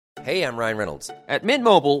Hey, I'm Ryan Reynolds. At Mint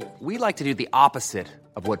Mobile, we like to do the opposite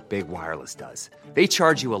of what Big Wireless does. They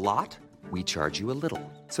charge you a lot, we charge you a little.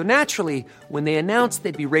 So naturally, when they announced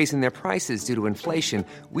they'd be raising their prices due to inflation,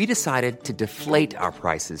 we decided to deflate our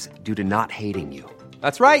prices due to not hating you.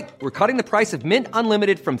 That's right. We're cutting the price of Mint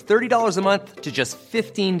Unlimited from $30 a month to just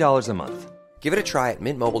 $15 a month. Give it a try at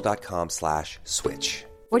mintmobile.com/switch.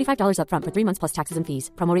 $45 up front for 3 months plus taxes and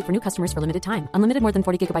fees. Promo rate for new customers for limited time. Unlimited more than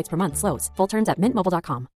 40 gigabytes per month. Slows full terms at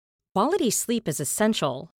mintmobile.com. Quality sleep is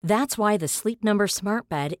essential. That's why the Sleep Number Smart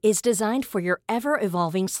Bed is designed for your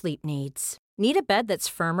ever-evolving sleep needs. Need a bed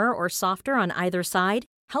that's firmer or softer on either side?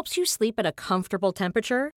 Helps you sleep at a comfortable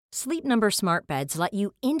temperature? Sleep Number Smart Beds let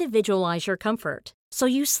you individualize your comfort, so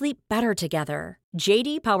you sleep better together.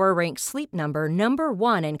 JD Power ranks Sleep Number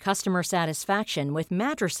 #1 in customer satisfaction with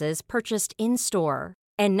mattresses purchased in-store.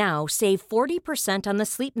 And now save 40% on the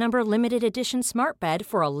Sleep Number Limited Edition Smart Bed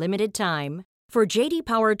for a limited time. For JD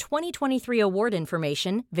Power 2023 award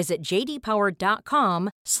information, visit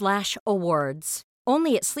jdpower.com/awards.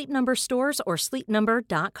 Only at Sleep Number stores or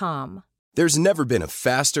sleepnumber.com. There's never been a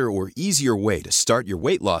faster or easier way to start your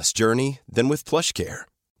weight loss journey than with PlushCare.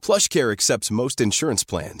 PlushCare accepts most insurance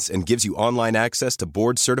plans and gives you online access to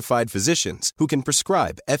board-certified physicians who can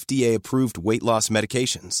prescribe FDA-approved weight loss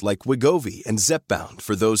medications like Wegovy and Zepbound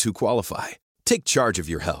for those who qualify. Take charge of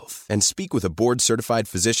your health and speak with a board-certified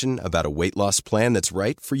physician about a weight loss plan that's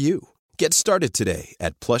right for you. Get started today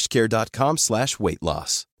at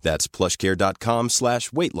plushcare.com/weightloss. That's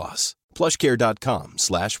plushcare.com/weightloss.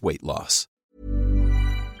 plushcare.com/weightloss.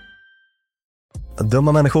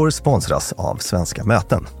 Dumma människor sponsras av Svenska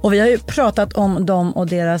Möten. Och vi har ju pratat om dem och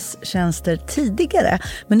deras tjänster tidigare.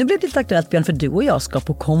 Men nu blir det lite aktuellt, Björn, för du och jag ska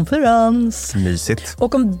på konferens. Mysigt.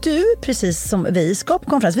 Och om du, precis som vi, ska på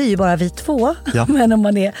konferens, vi är ju bara vi två. Ja. Men om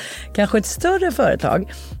man är kanske ett större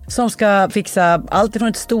företag som ska fixa allt ifrån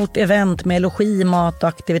ett stort event med logi, mat och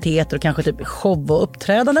aktiviteter och kanske typ show och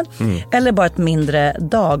uppträdanden. Eller bara ett mindre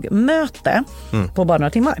dagmöte på bara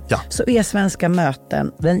några timmar. Ja. Så är Svenska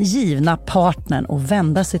Möten den givna partnern att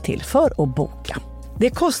vända sig till för att boka. Det är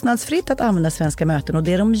kostnadsfritt att använda Svenska Möten och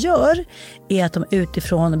det de gör är att de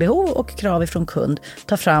utifrån behov och krav ifrån kund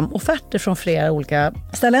tar fram offerter från flera olika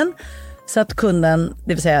ställen så att kunden,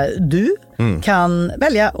 det vill säga du, kan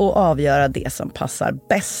välja och avgöra det som passar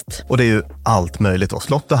bäst. Och det är ju allt möjligt då.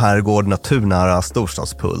 Slott och herrgård, naturnära,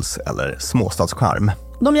 storstadspuls eller småstadscharm.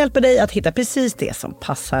 De hjälper dig att hitta precis det som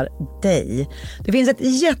passar dig. Det finns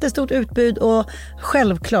ett jättestort utbud och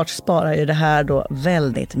självklart sparar ju det här då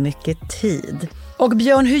väldigt mycket tid. Och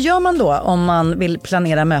Björn, hur gör man då om man vill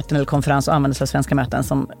planera möten eller konferens och använda sig av Svenska Möten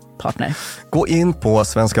som partner? Gå in på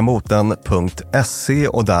svenskamoten.se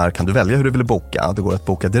och där kan du välja hur du vill boka. Det går att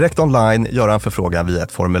boka direkt online, göra en förfrågan via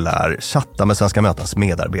ett formulär, chatta med Svenska Mötens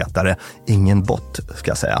medarbetare, ingen bot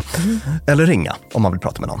ska jag säga, eller ringa om man vill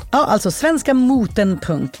prata med någon. Ja, alltså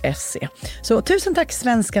svenskamoten.se. Så tusen tack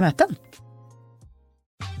Svenska Möten.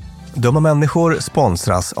 Dumma människor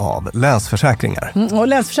sponsras av Länsförsäkringar. Och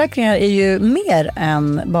Länsförsäkringar är ju mer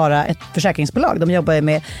än bara ett försäkringsbolag. De jobbar ju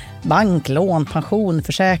med bank, lån, pension,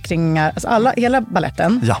 försäkringar, alltså hela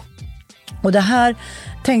balletten. Ja. Och det här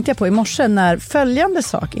tänkte jag på i morse när följande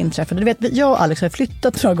sak inträffade. Du vet, jag och Alex har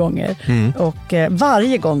flyttat några gånger. Och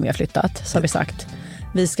varje gång vi har flyttat så har vi sagt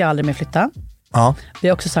vi ska aldrig mer flytta. Ja. Vi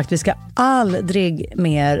har också sagt vi ska aldrig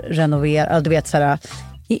mer renovera. Du vet så här,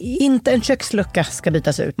 inte en kökslucka ska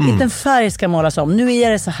bytas ut. Inte en färg ska målas om. Nu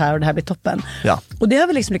är det så här och det här blir toppen. Ja. Och det har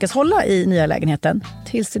vi liksom lyckats hålla i nya lägenheten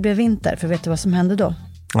tills det blev vinter. För vet du vad som hände då?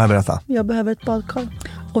 Nej, berätta. Jag behöver ett badkar.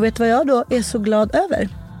 Och vet du vad jag då är så glad över?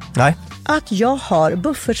 Nej. Att jag har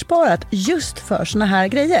buffertsparat just för såna här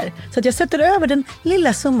grejer. Så att jag sätter över den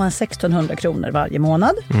lilla summan 1600 kronor varje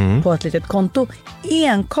månad på ett litet konto.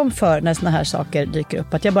 Enkom för när såna här saker dyker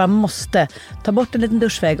upp. Att jag bara måste ta bort en liten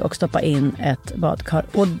duschvägg och stoppa in ett badkar.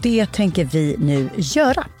 Och det tänker vi nu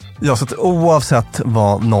göra. Ja, så att oavsett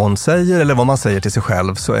vad någon säger eller vad man säger till sig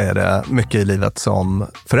själv så är det mycket i livet som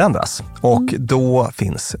förändras. Och då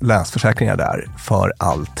finns Länsförsäkringar där för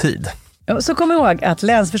alltid. Så kom ihåg att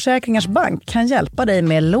Länsförsäkringars bank kan hjälpa dig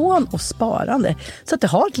med lån och sparande så att du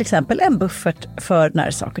har till exempel en buffert för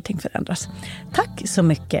när saker och ting förändras. Tack så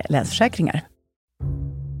mycket Länsförsäkringar.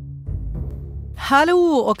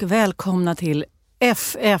 Hallå och välkomna till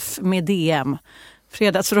FF med DM.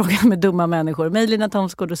 Fredagsfrågan med dumma människor. Mig Lina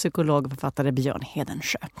Thomsgård och psykolog och författare Björn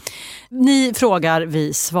Hedensjö. Ni frågar,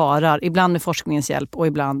 vi svarar. Ibland med forskningens hjälp och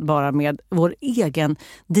ibland bara med vår egen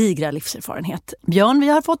digra livserfarenhet. Björn, vi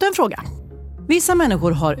har fått en fråga. Vissa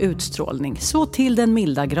människor har utstrålning så till den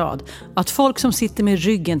milda grad att folk som sitter med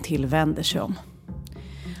ryggen till vänder sig om.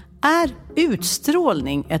 Är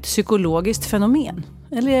utstrålning ett psykologiskt fenomen?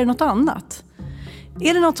 Eller är det något annat?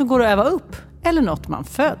 Är det något som går att öva upp? Eller något man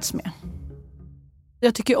föds med?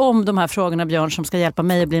 Jag tycker om de här frågorna, Björn, som ska hjälpa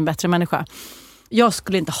mig att bli en bättre människa. Jag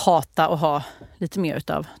skulle inte hata att ha lite mer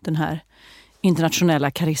utav den här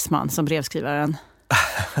internationella karisman som brevskrivaren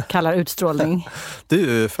kallar utstrålning. Du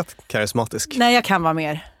är ju fett karismatisk. Nej, jag kan vara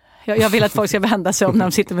mer. Jag vill att folk ska vända sig om när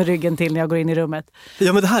de sitter med ryggen till när jag går in i rummet.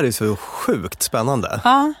 Ja, men det här är så sjukt spännande.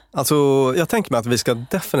 Alltså, jag tänker mig att vi ska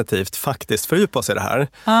definitivt faktiskt fördjupa oss i det här.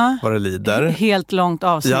 Vad det lider. Helt långt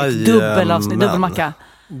avsnitt. Dubbelavsnitt. Dubbelmacka.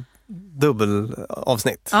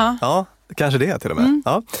 Dubbelavsnitt. Ja, kanske det till och med.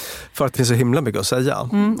 Ja, för att det finns så himla mycket att säga. Och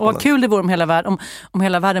vad kul det vore om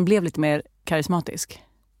hela världen blev lite mer karismatisk.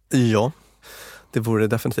 Ja, det vore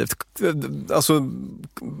definitivt. Alltså,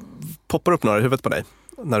 poppar upp några i huvudet på dig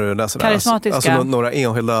när du läser det här. Karismatiska. Alltså några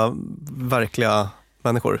enskilda, verkliga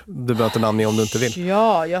människor. Du behöver inte namn om du inte vill.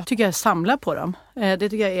 Ja, jag tycker jag samlar på dem. Det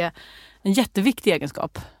tycker jag är en jätteviktig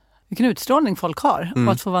egenskap. Vilken utstrålning folk har.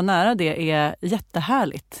 Och att få vara nära det är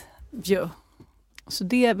jättehärligt. Jo. Så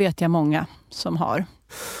det vet jag många som har.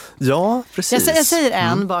 Ja, precis. Jag säger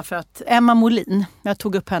en bara för att Emma Molin, jag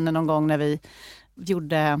tog upp henne någon gång när vi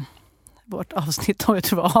gjorde vårt avsnitt om jag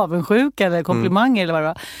tror det var avundsjuka eller komplimanger eller vad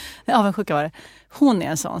det var. Avundsjuka var det. Hon är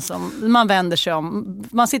en sån som man vänder sig om.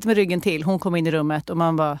 Man sitter med ryggen till, hon kommer in i rummet och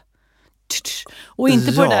man bara... Och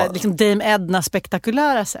inte på det där liksom Dame Edna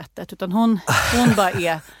spektakulära sättet, utan hon bara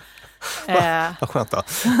är... Vad skönt då.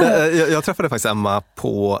 Jag träffade faktiskt Emma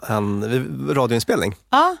på en radioinspelning.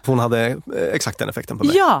 Hon hade exakt den effekten på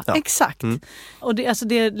mig. Ja. Exakt. Och det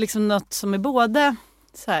är liksom något som är både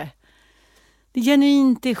så här, det är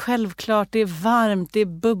genuint, det är självklart, det är varmt, det är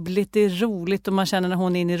bubbligt, det är roligt och man känner när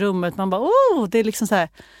hon är inne i rummet, man bara det är liksom så här,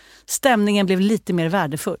 stämningen blev lite mer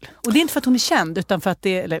värdefull. Och det är inte för att hon är känd, utan för att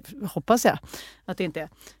det, eller hoppas jag att det inte är,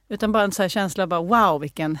 utan bara en så här känsla av bara wow,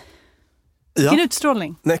 vilken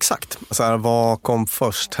utstrålning. Nej, exakt. Så här, vad kom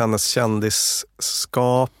först? Hennes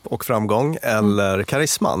kändisskap och framgång eller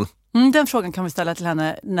karisman? Den frågan kan vi ställa till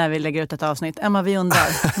henne när vi lägger ut ett avsnitt. Emma, vi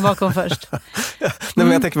undrar, vad kom först? Nej,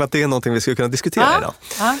 men jag tänker mig att det är någonting vi skulle kunna diskutera idag.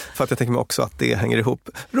 För att jag tänker mig också att det hänger ihop.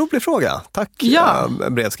 Rolig fråga. Tack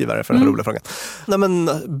brevskrivare för den här roliga frågan. Nej, men,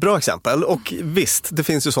 bra exempel. Och visst, det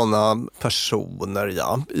finns ju sådana personer.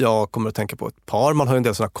 Jag kommer att tänka på ett par. Man har ju en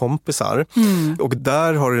del sådana kompisar. Och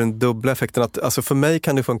där har du den dubbla effekten att alltså för mig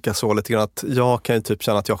kan det funka så lite grann att jag kan ju typ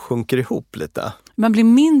känna att jag sjunker ihop lite. Man blir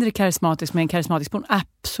mindre karismatisk med en karismatisk person,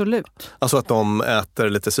 absolut. Alltså att de äter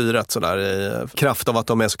lite syret sådär i kraft av att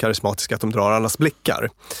de är så karismatiska att de drar allas blickar.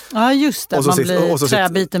 Ja, just det. Man blir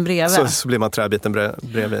träbiten bredvid. Så blir man träbiten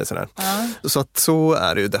bredvid. Sådär. Så att så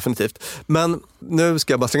är det ju definitivt. Men nu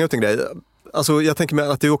ska jag bara slänga ut en grej. Alltså jag tänker mig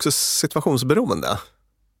att det är också situationsberoende.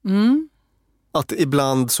 Att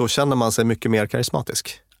ibland så känner man sig mycket mer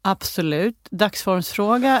karismatisk. Absolut.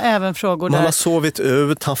 Dagsformsfråga, även frågor där... Man har sovit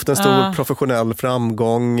ut, haft en stor professionell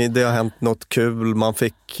framgång, det har hänt något kul, man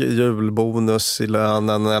fick julbonus i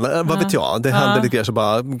lönen, eller vad vet jag. Det händer lite grejer, så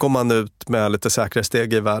bara går man ut med lite säkrare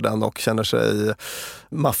steg i världen och känner sig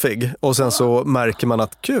maffig. Och sen så märker man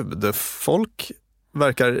att gud, folk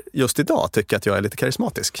verkar just idag tycka att jag är lite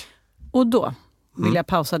karismatisk. Och då vill jag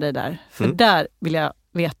pausa dig där, för där vill jag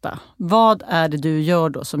veta, vad är det du gör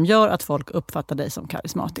då som gör att folk uppfattar dig som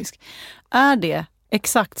karismatisk? Är det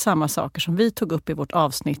exakt samma saker som vi tog upp i vårt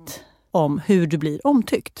avsnitt om hur du blir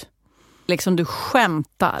omtyckt? Liksom du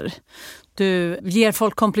skämtar, du ger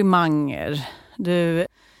folk komplimanger, du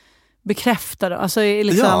bekräftar, alltså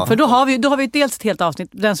liksom, för då har vi dels ett helt avsnitt,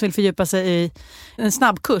 den som vill fördjupa sig i en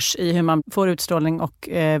snabbkurs i hur man får utstrålning och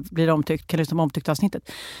blir omtyckt, kallas som omtyckt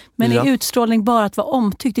avsnittet. Men är utstrålning bara att vara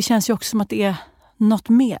omtyckt? Det känns ju också som att det är något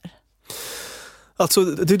mer. Alltså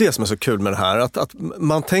det är det som är så kul med det här. Att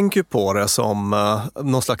man tänker på det som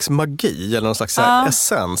någon slags magi eller någon slags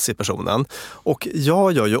essens i personen. Och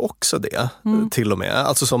jag gör ju också det till och med.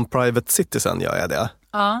 Alltså som private citizen gör jag det.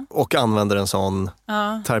 Och använder en sån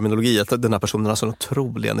terminologi att den här personen har sån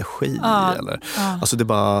otrolig energi. Alltså det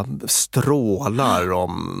bara strålar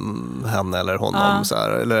om henne eller honom. Så här.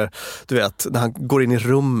 Eller du vet, när han går in i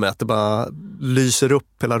rummet, det bara lyser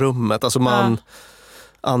upp hela rummet. Alltså man...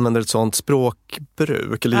 använder ett sånt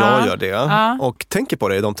språkbruk, eller jag gör det och tänker på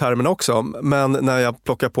det i de termerna också, men när jag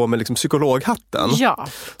plockar på mig liksom psykologhatten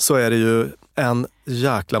så är det ju en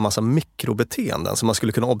jäkla massa mikrobeteenden som man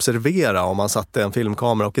skulle kunna observera om man satte en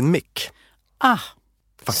filmkamera och en mick.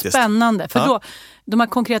 Faktiskt. Spännande, för då, de här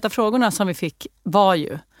konkreta frågorna som vi fick var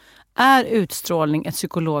ju, är utstrålning ett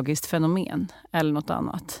psykologiskt fenomen eller något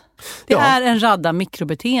annat? Det är en radda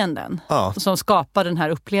mikrobeteenden som skapar den här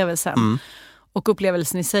upplevelsen. Och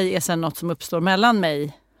upplevelsen i sig är sen något som uppstår mellan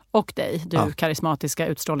mig och dig, du karismatiska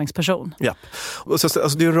utstrålningsperson. Ja. Och så,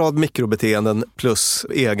 alltså det är en rad mikrobeteenden plus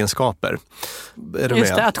egenskaper. Är du Just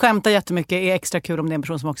med? det, att skämta jättemycket är extra kul om det är en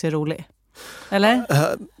person som också är rolig. Eller?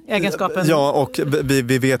 Egenskapen. Ja, och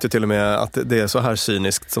vi vet ju till och med att det är så här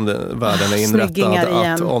cyniskt som världen är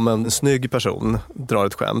inrättad. Att om en snygg person drar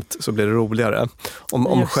ett skämt så blir det roligare.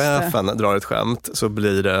 Om chefen drar ett skämt så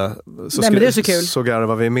blir det så kul. Så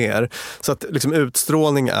garvar vi mer. Så att liksom,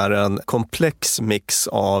 utstrålning är en komplex mix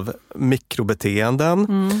av mikrobeteenden,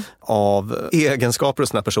 av egenskaper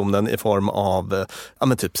hos den här personen i form av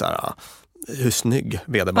typ så här, hur snygg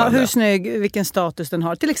vederbörande. Hur snygg, vilken status den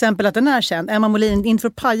har. Till exempel att den är känd. Emma Molin, inte för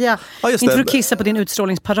att paja, inte för att kissa på din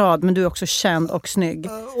utstrålningsparad, men du är också känd och snygg.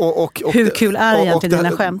 Och hur kul är egentligen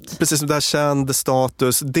dina skämt? Precis som det här känd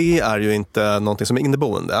status, det är ju inte någonting som är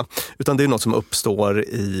inneboende, utan det är något som uppstår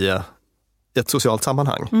i ett socialt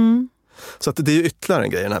sammanhang. Så att det är ju ytterligare en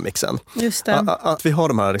grej i den här mixen. Just det. Att vi har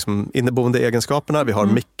de här liksom inneboende egenskaperna, vi har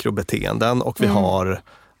mikrobeteenden och vi har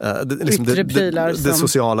det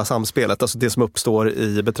sociala samspelet, alltså det som uppstår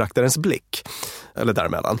i betraktarens blick eller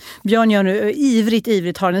däremellan. Björn gör nu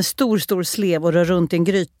ivrigt har en stor slev och rör runt i en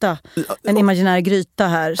gryta. En imaginär gryta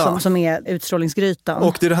här som är utstrålningsgrytan.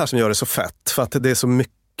 Och det är det här som gör det så fett, för att det är så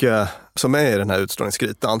mycket som är i den här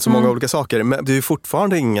utstrålningsgrytan, så många olika saker, men det är ju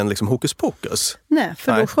fortfarande ingen liksom hokus pokus. Nej,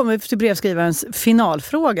 då kommer vi till brevskrivarens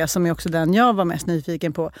finalfråga, som är också den jag var mest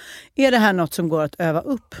nyfiken på. Är det här något som går att öva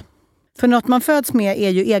upp? För något man föds med är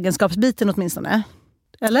ju egenskapsbiten åtminstone.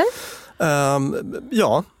 Eller?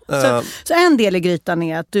 Ja. Så en del i grytan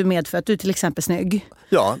är att du medför att du är till exempel snygg.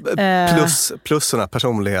 Ja, plus sådana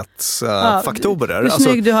personlighetsfaktorer. Du är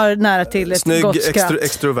snygg, du har nära till ett snygg, gott skratt.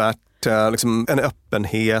 Extrovert, liksom en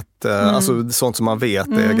öppenhet, alltså sånt som man vet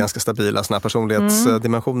är ganska stabila såna här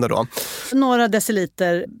personlighetsdimensioner då. Några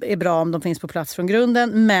deciliter är bra om de finns på plats från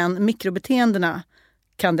grunden, men mikrobeteendena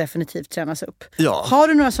kan definitivt tränas upp. Ja. Har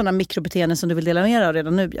du några sådana mikrobeteenden som du vill dela med dig av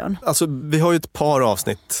redan nu, Björn? Alltså, vi har ju ett par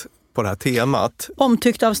avsnitt på det här temat.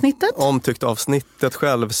 Omtyckt avsnittet,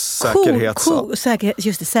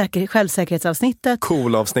 självsäkerhetsavsnittet.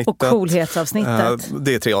 Cool-avsnittet. Och coolhetsavsnittet.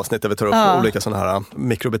 Det är 3 avsnitt där vi tar upp olika sådana här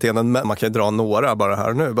mikrobeteenden. Man kan ju dra några bara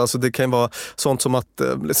här nu. Alltså, det kan vara sånt som att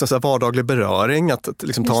liksom så här vardaglig beröring, att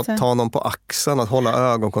liksom ta någon på axeln, att hålla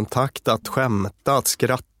ögonkontakt, att skämta, att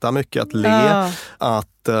skratta mycket, att le, att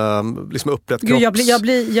liksom upprätt kropps...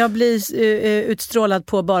 Jag blir utstrålad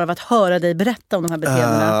på bara av att höra dig berätta om de här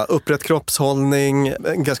beteendena. Upprätt kroppshållning,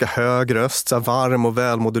 en ganska hög röst, så här varm och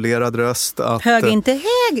välmodulerad röst. Hög, inte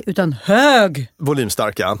hög, utan hög.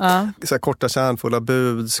 Volymstarka. Så här korta, kärnfulla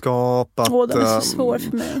budskap. Den är så svår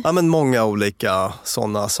för mig. Ja, men många olika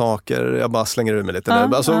sådana saker. Jag bara slänger ur mig lite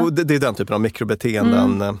nu. Alltså, det är den typen av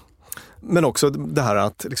mikrobeteenden. Men också det här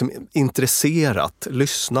att liksom intresserat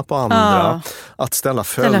lyssna på andra, att ställa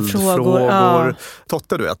följdfrågor.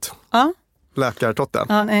 Totte, du vet. Läkar-Totte.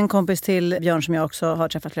 En kompis till Björn som jag också har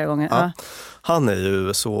träffat flera gånger. Han är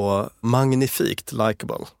ju så magnifikt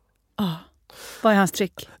likable. Vad är hans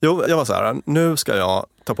trick? Jo, jag var så här, nu ska jag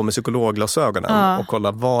ta på mig psykologglasögonen och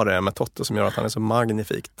kolla vad det är med Totte som gör att han är så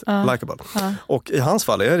magnifikt likable. Och i hans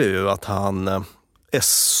fall är det ju att han är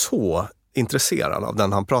så intresserad av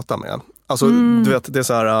den han pratar med. Alltså, du vet, det är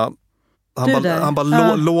så här, han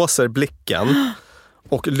bara låser blicken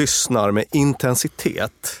och lyssnar med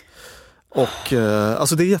intensitet. Och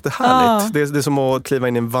alltså det är jättehärligt. Det är som att kliva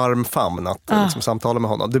in i en varm famn att liksom samtala med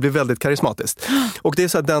honom. Det blir väldigt karismatiskt. Och det är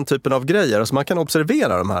så här, den typen av grejer. Alltså man kan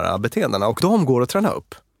observera de här beteendena och de går att träna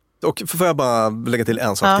upp. Och får jag bara lägga till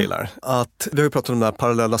en sak till här. Att vi har ju pratat om de här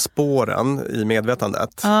parallella spåren i medvetandet.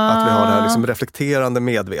 Att vi har det här liksom reflekterande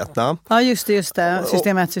medvetna. Ja, just det.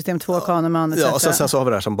 System 1, system 2, Kahneman, etc. Ja, och sen så har vi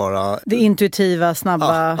det här som bara... Det intuitiva,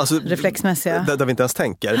 snabba, reflexmässiga. Där vi inte ens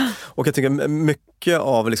tänker. Och jag tycker mycket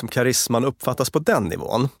av liksom karisman uppfattas på den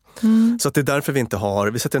nivån. Så att det är därför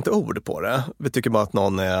vi sätter inte ord på det. Vi tycker bara att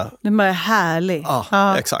någon är... Den bara är härlig.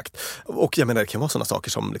 Ja, exakt. Och jag menar, det kan vara sådana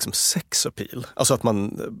saker som liksom sex appeal. Alltså att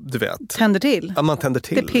man, du vet... Tänder till. Ja, man tänder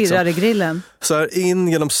till. Det pirrar liksom i grillen. Så här, in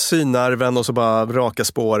genom synnerven och så bara raka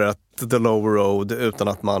spåret, the low road, utan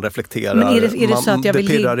att man reflekterar. Men är det så att jag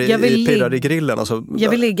pirrar i grillen. Och så, jag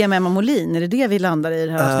vill ligga med Emma Molin, är det vi landar i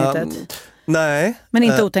det här avsnittet? Nej. Men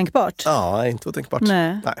inte otänkbart? Ja, inte otänkbart.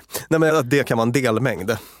 Nej, men att det kan vara en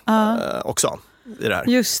delmängd också i det här.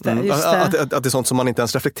 Just det. Att det är sånt som man inte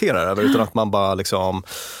ens reflekterar över, utan att man bara liksom,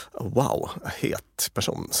 wow, het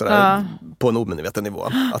person. Sådär, på en omedveten nivå.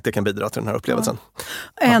 Att det kan bidra till den här upplevelsen.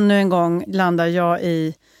 Ännu en gång landar jag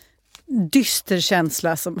i dyster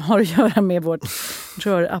känsla som har att göra med vårt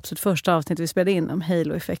absolut första avsnitt vi spelade in om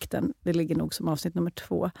halo-effekten. Det ligger nog som avsnitt nummer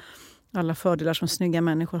 2. Alla fördelar som snygga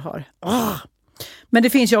människor har. Men det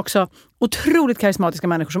finns ju också otroligt karismatiska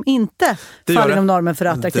människor som inte faller inom normen för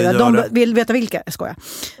attraktiva. De vill veta vilka, jag skojar.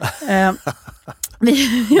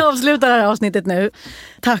 Vi avslutar det här avsnittet nu.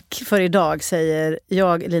 Tack för idag, säger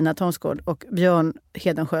jag, Lina Thomsgård, och Björn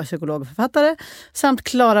Hedensjö, psykolog och författare, samt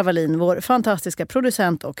Clara Wallin, vår fantastiska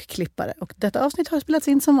producent och klippare. Och detta avsnitt har spelats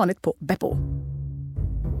in som vanligt på Beppo.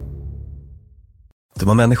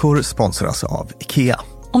 Dumma människor sponsras av IKEA.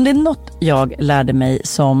 Om det är något jag lärde mig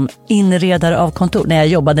som inredare av kontor, när jag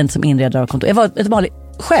jobbade inte som inredare av kontor, jag var ett vanligt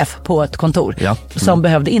chef på ett kontor som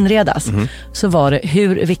behövde inredas, så var det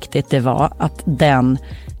hur viktigt det var att den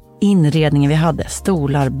inredningen vi hade,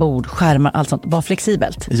 stolar, bord, skärmar, allt sånt, var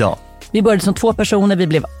flexibelt. Ja. Vi började som 2 personer, vi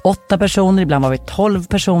blev 8 personer, ibland var vi 12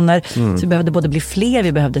 personer. Så vi behövde både bli fler,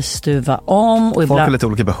 vi behövde stuva om. Och folk har lite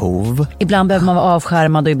olika behov. Ibland behöver man vara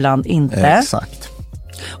avskärmad och ibland inte. Exakt.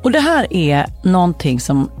 Och det här är någonting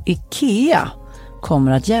som IKEA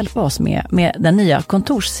kommer att hjälpa oss med den nya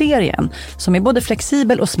kontorsserien som är både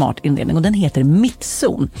flexibel och smart inredning, och den heter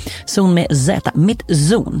Mittzon. Zon med Z,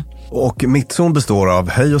 Mittzon. Och Mittzon består av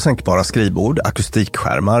höj- och sänkbara skrivbord,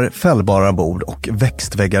 akustikskärmar, fällbara bord och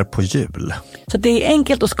växtväggar på hjul. Så det är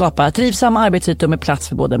enkelt att skapa trivsamma arbetsytor med plats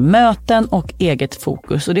för både möten och eget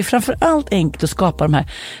fokus. Och det är framförallt enkelt att skapa de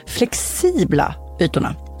här flexibla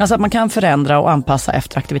ytorna. Alltså att man kan förändra och anpassa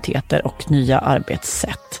efter aktiviteter och nya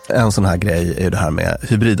arbetssätt. En sån här grej är ju det här med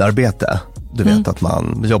hybridarbete. Du vet att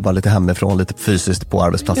man jobbar lite hemifrån, lite fysiskt på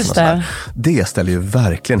arbetsplatserna. Det ställer ju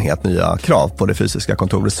verkligen helt nya krav på det fysiska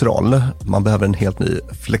kontorets roll. Man behöver en helt ny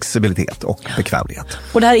flexibilitet och bekvämlighet.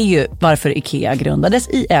 Och det här är ju varför IKEA grundades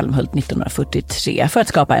i Älmhult 1943. För att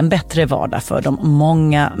skapa en bättre vardag för de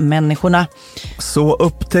många människorna. Så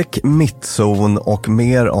upptäck Mittzon, och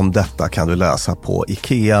mer om detta kan du läsa på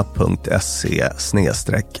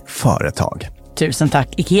ikea.se/företag. Tusen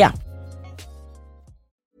tack, IKEA!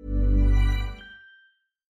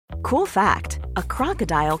 Cool fact, a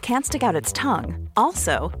crocodile can't stick out its tongue.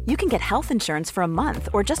 Also, you can get health insurance for a month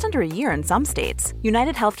or just under a year in some states.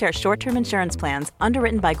 United Healthcare short-term insurance plans,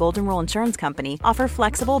 underwritten by Golden Rule Insurance Company, offer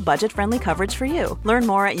flexible, budget-friendly coverage for you. Learn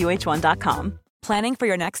more at uh1.com. Planning for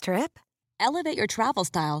your next trip? Elevate your travel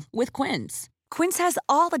style with Quince. Quince has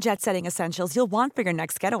all the jet-setting essentials you'll want for your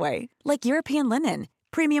next getaway, like European linen,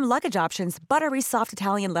 premium luggage options, buttery soft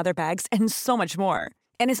Italian leather bags, and so much more.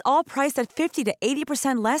 And is all priced at 50 to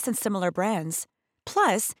 80% less than similar brands.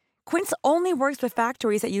 Plus, Quince only works with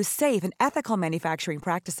factories that use safe and ethical manufacturing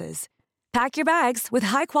practices. Pack your bags with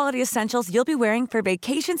high-quality essentials you'll be wearing for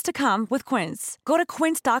vacations to come with Quince. Go to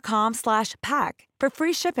quince.com/pack for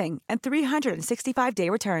free shipping and 365-day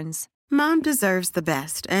returns. Mom deserves the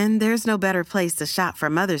best, and there's no better place to shop for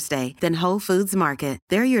Mother's Day than Whole Foods Market.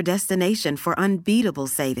 They're your destination for unbeatable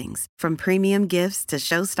savings, from premium gifts to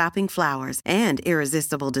show-stopping flowers and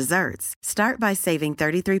irresistible desserts. Start by saving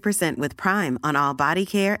 33% with Prime on all body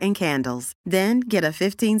care and candles. Then get a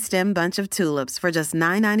 15-stem bunch of tulips for just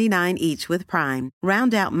 $9.99 each with Prime.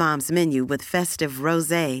 Round out Mom's menu with festive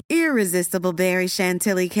rosé, irresistible berry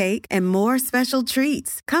chantilly cake, and more special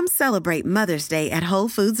treats. Come celebrate Mother's Day at Whole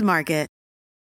Foods Market.